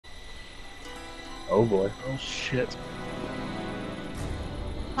Oh boy. Oh shit.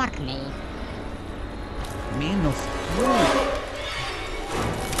 Fuck me. Menos tú.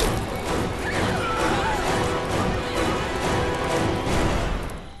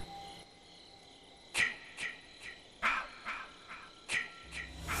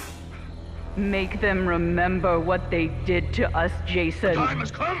 Make them remember what they did to us, Jason. The time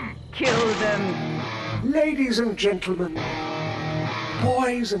has come! Kill them. Ladies and gentlemen,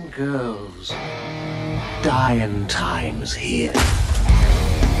 boys and girls, dying times here.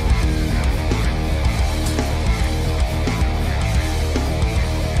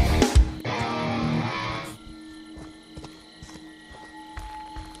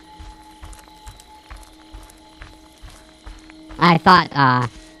 I thought,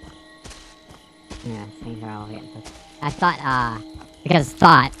 yeah, things are all getting pushed. I thought, because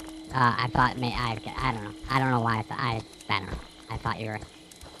thought, I thought, I don't know. I don't know why I don't know. I thought you were,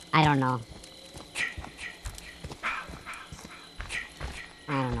 I don't know.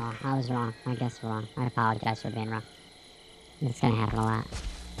 I don't know. I was wrong. I guess wrong. I apologize for being wrong. It's gonna happen a lot.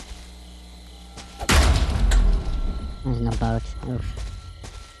 There's no boat. Oof.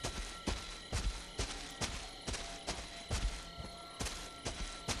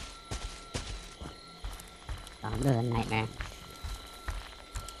 Oh, this is a nightmare.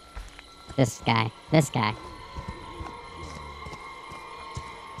 This guy.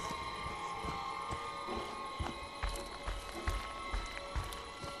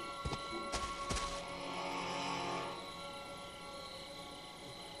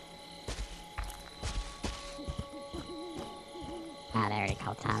 Ah, they already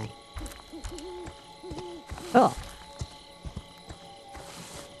called Tommy. Cool.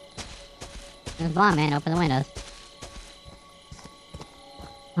 There's a bomb, man. Open the windows.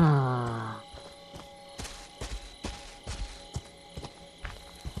 Oh.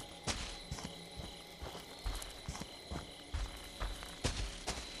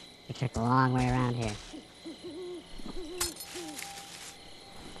 We took a long way around here.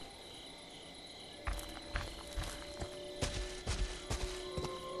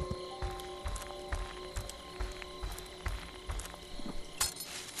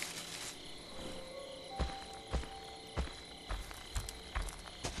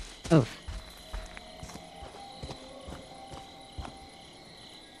 Oof.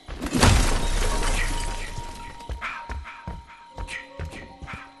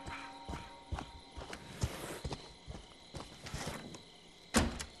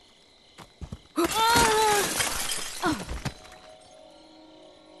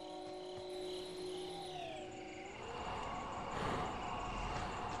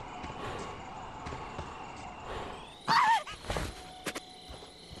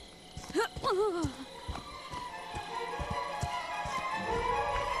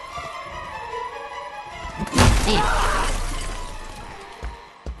 Damn.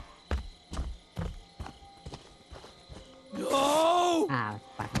 No! Ah,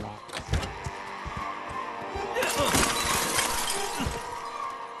 fucking bad.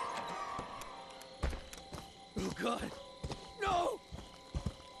 Oh god! No!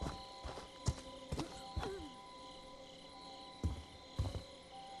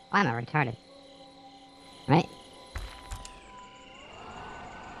 Why am I retarded? Right?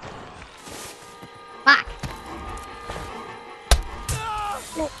 Fuck!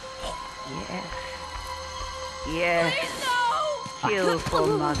 Yeah. Kill for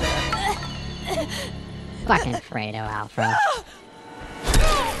mother. Fucking Fredo, Alfred.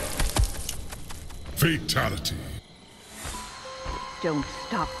 Fatality. Don't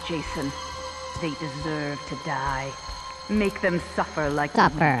stop, Jason. They deserve to die. Make them suffer like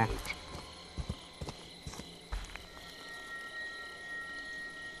Suffer. we did.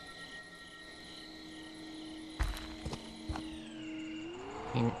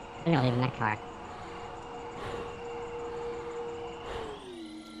 Damn it. We're gonna leave in that car.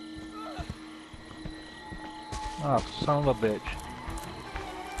 Oh, son of a bitch.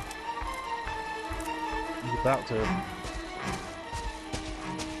 He's about to.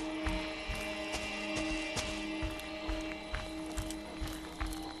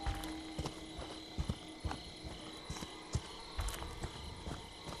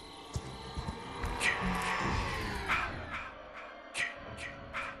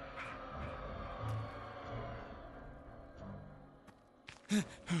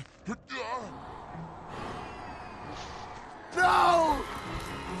 No!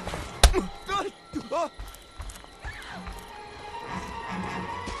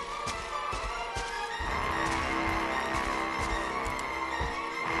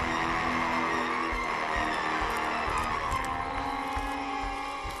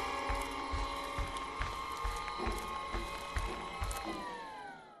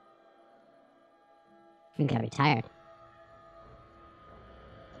 You gotta be tired.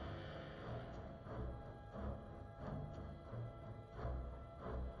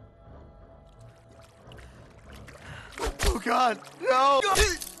 Oh God, no!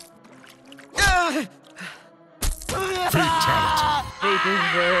 Fatality. They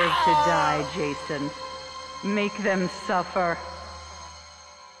deserve to die, Jason. Make them suffer.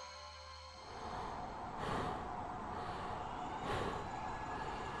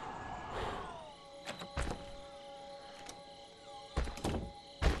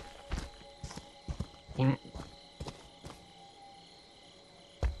 Damn it.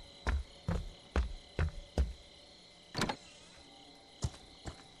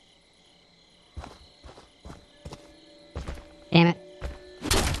 Damn it.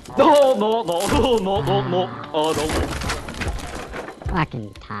 No, no, no, no, no, no, no. Oh, no.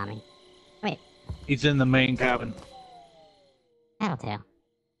 Fucking Tommy. Wait, He's in the main cabin. Tattletale.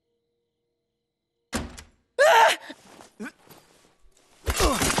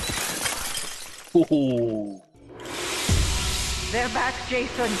 Ooh. They're back,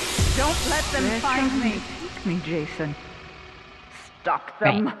 Jason. Don't let them find me. Take me, Jason. Stop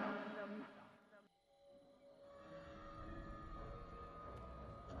them. Right.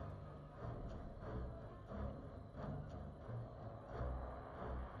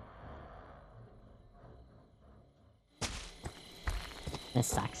 This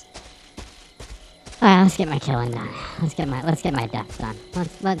sucks. Alright, let's get my killing done. Let's get my deaths done.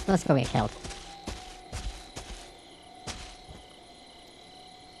 Let's go get killed.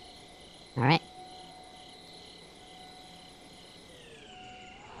 Alright.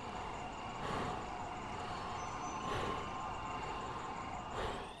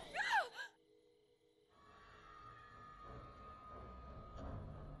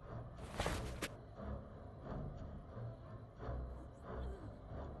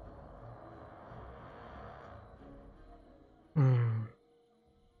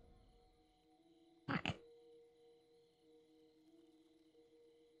 Fuck.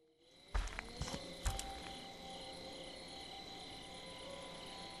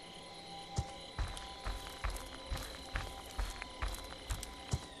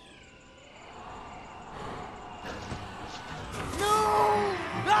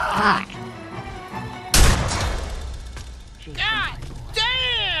 Fuck. Jason, God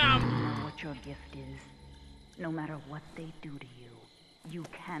damn! you know what your gift is. No matter what they do to you, you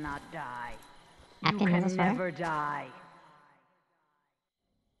cannot die. You Captain can Hillsfire? never die.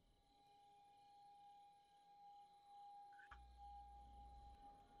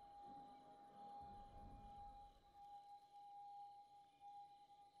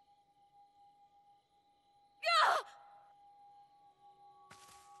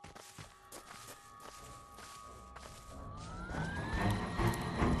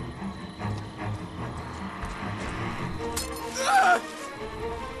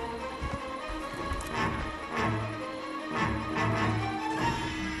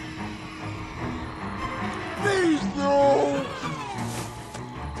 Please, no!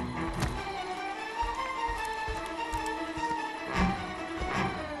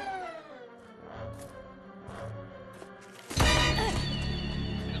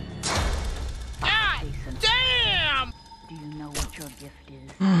 God Jason, damn! do you know what your gift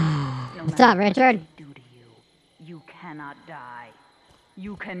is? What's up, Richard? What they do to you, you cannot die.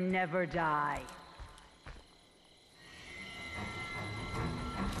 You can never die.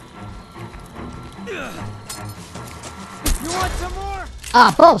 You want some more?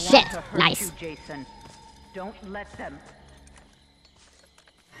 Oh, bullshit. Want to hurt Nice. you, Jason. Don't let them.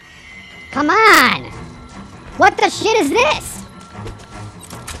 Come on. What the shit is this?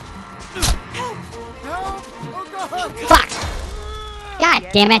 Help! Oh God! Fuck. God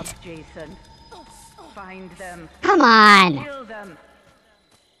Get damn up, it. Jason. Find them. Come on. Kill them.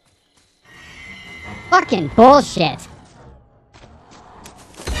 Fucking bullshit.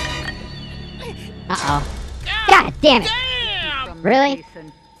 Uh-oh. God damn it. Damn! From Really?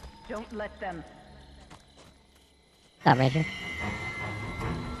 Jason. Don't let them. What's up, Richard?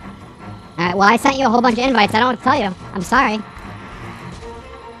 Alright, well, I sent you a whole bunch of invites. I don't want to tell you. I'm sorry.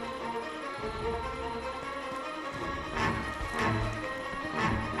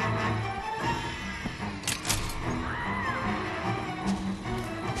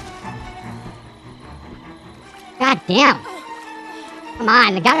 God damn. Come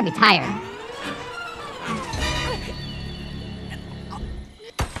on, they gotta be tired.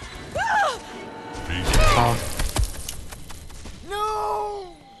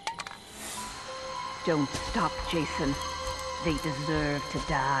 No! Don't stop, Jason. They deserve to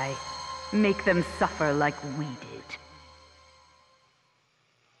die. Make them suffer like we did.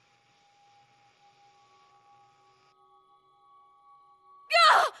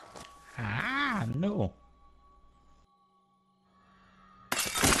 Ah, no.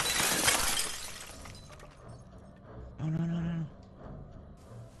 No, no, no, no.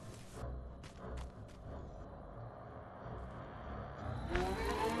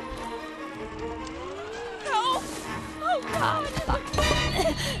 Oh, fuck.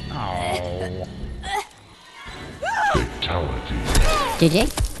 Oh. Fatality. GG?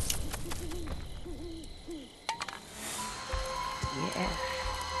 Yes.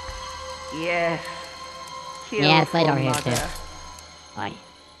 Yes. Kill Yeah, it's late for over here, mother. too. Oi.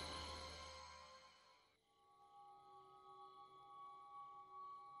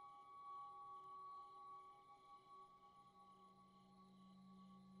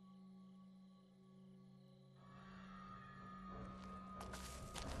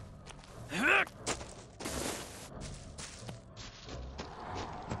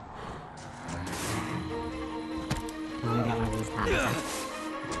 Oh, we got one of these topics.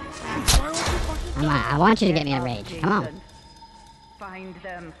 I want you to get me a rage. Come on. Jason. Find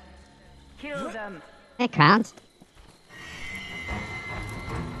them. Kill them. Hey, crowns.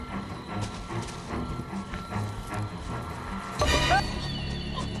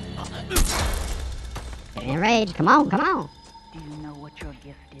 Get me a rage. Come on, come on. Do you know what your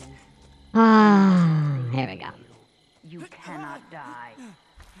gift is? Ah, here we go. You cannot die.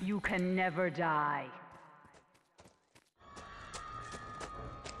 You can never die.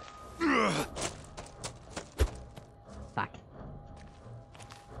 Fuck.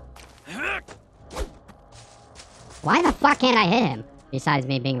 Why the fuck can't I hit him? Besides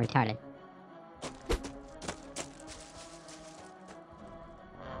me being retarded.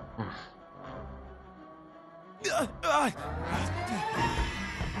 Ugh.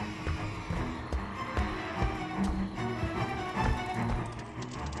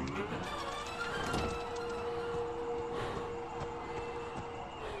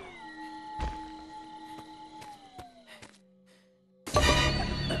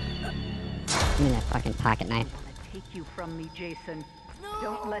 Give me that fucking pocket knife. Take you from me, Jason.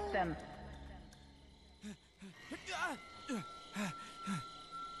 Don't let them.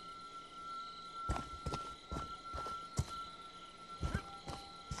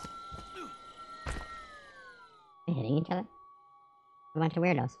 They're hitting each other? A bunch of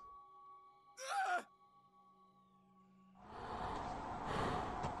weirdos.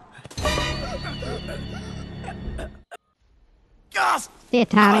 See ya,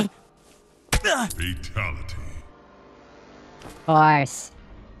 Tommy. Fatality. Of course.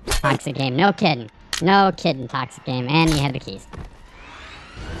 Toxic game. No kidding. No kidding, toxic game. And you had the keys.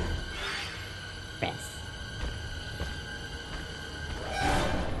 Chris.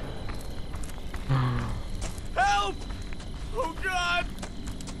 Help! Oh God!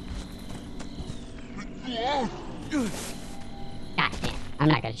 God damn. I'm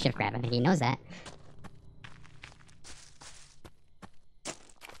not gonna shift grab him. He knows that.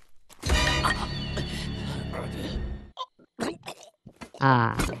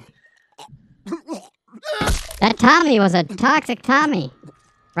 Ah. That Tommy was a toxic Tommy.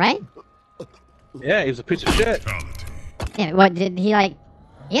 Right? Yeah, he was a piece of shit. Fatality. Yeah, what did he like?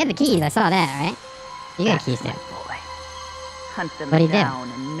 He had the keys, I saw that, right? You got keys too. Boy. Hunt them What'd he do? down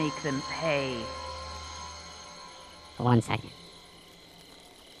and make them pay. 1 second.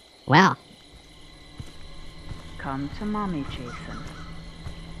 Well, Come to mommy, Jason.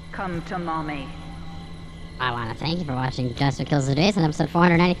 Come to mommy. I want to thank you for watching Jester Kills the Jason, episode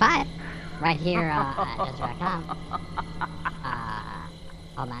 495. Right here at Jester.com.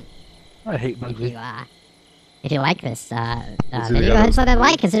 Hold on. I hate Bugsy. If you like this video, go ahead and slap that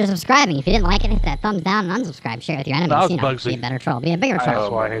like, consider subscribing. If you didn't like it, hit that thumbs down and unsubscribe. Share it with your enemies. That was You know, Bugsy. be a better troll. Be a bigger troll.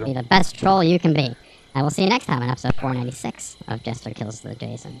 That's why I hate Be him. the best troll you can be. And we'll see you next time on episode 496 of Jester Kills the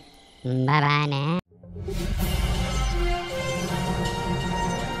Jason. Bye-bye now.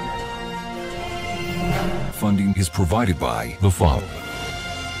 Funding is provided by the following.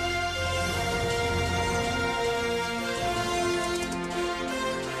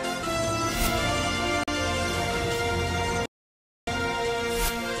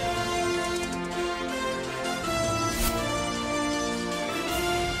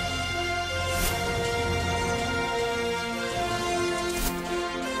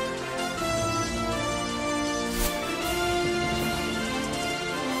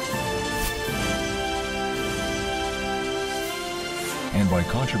 And by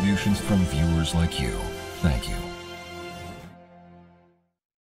contributions from viewers like you. Thank you.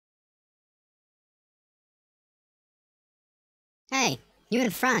 Hey, you in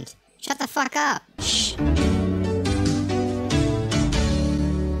front. Shut the fuck up. Shh.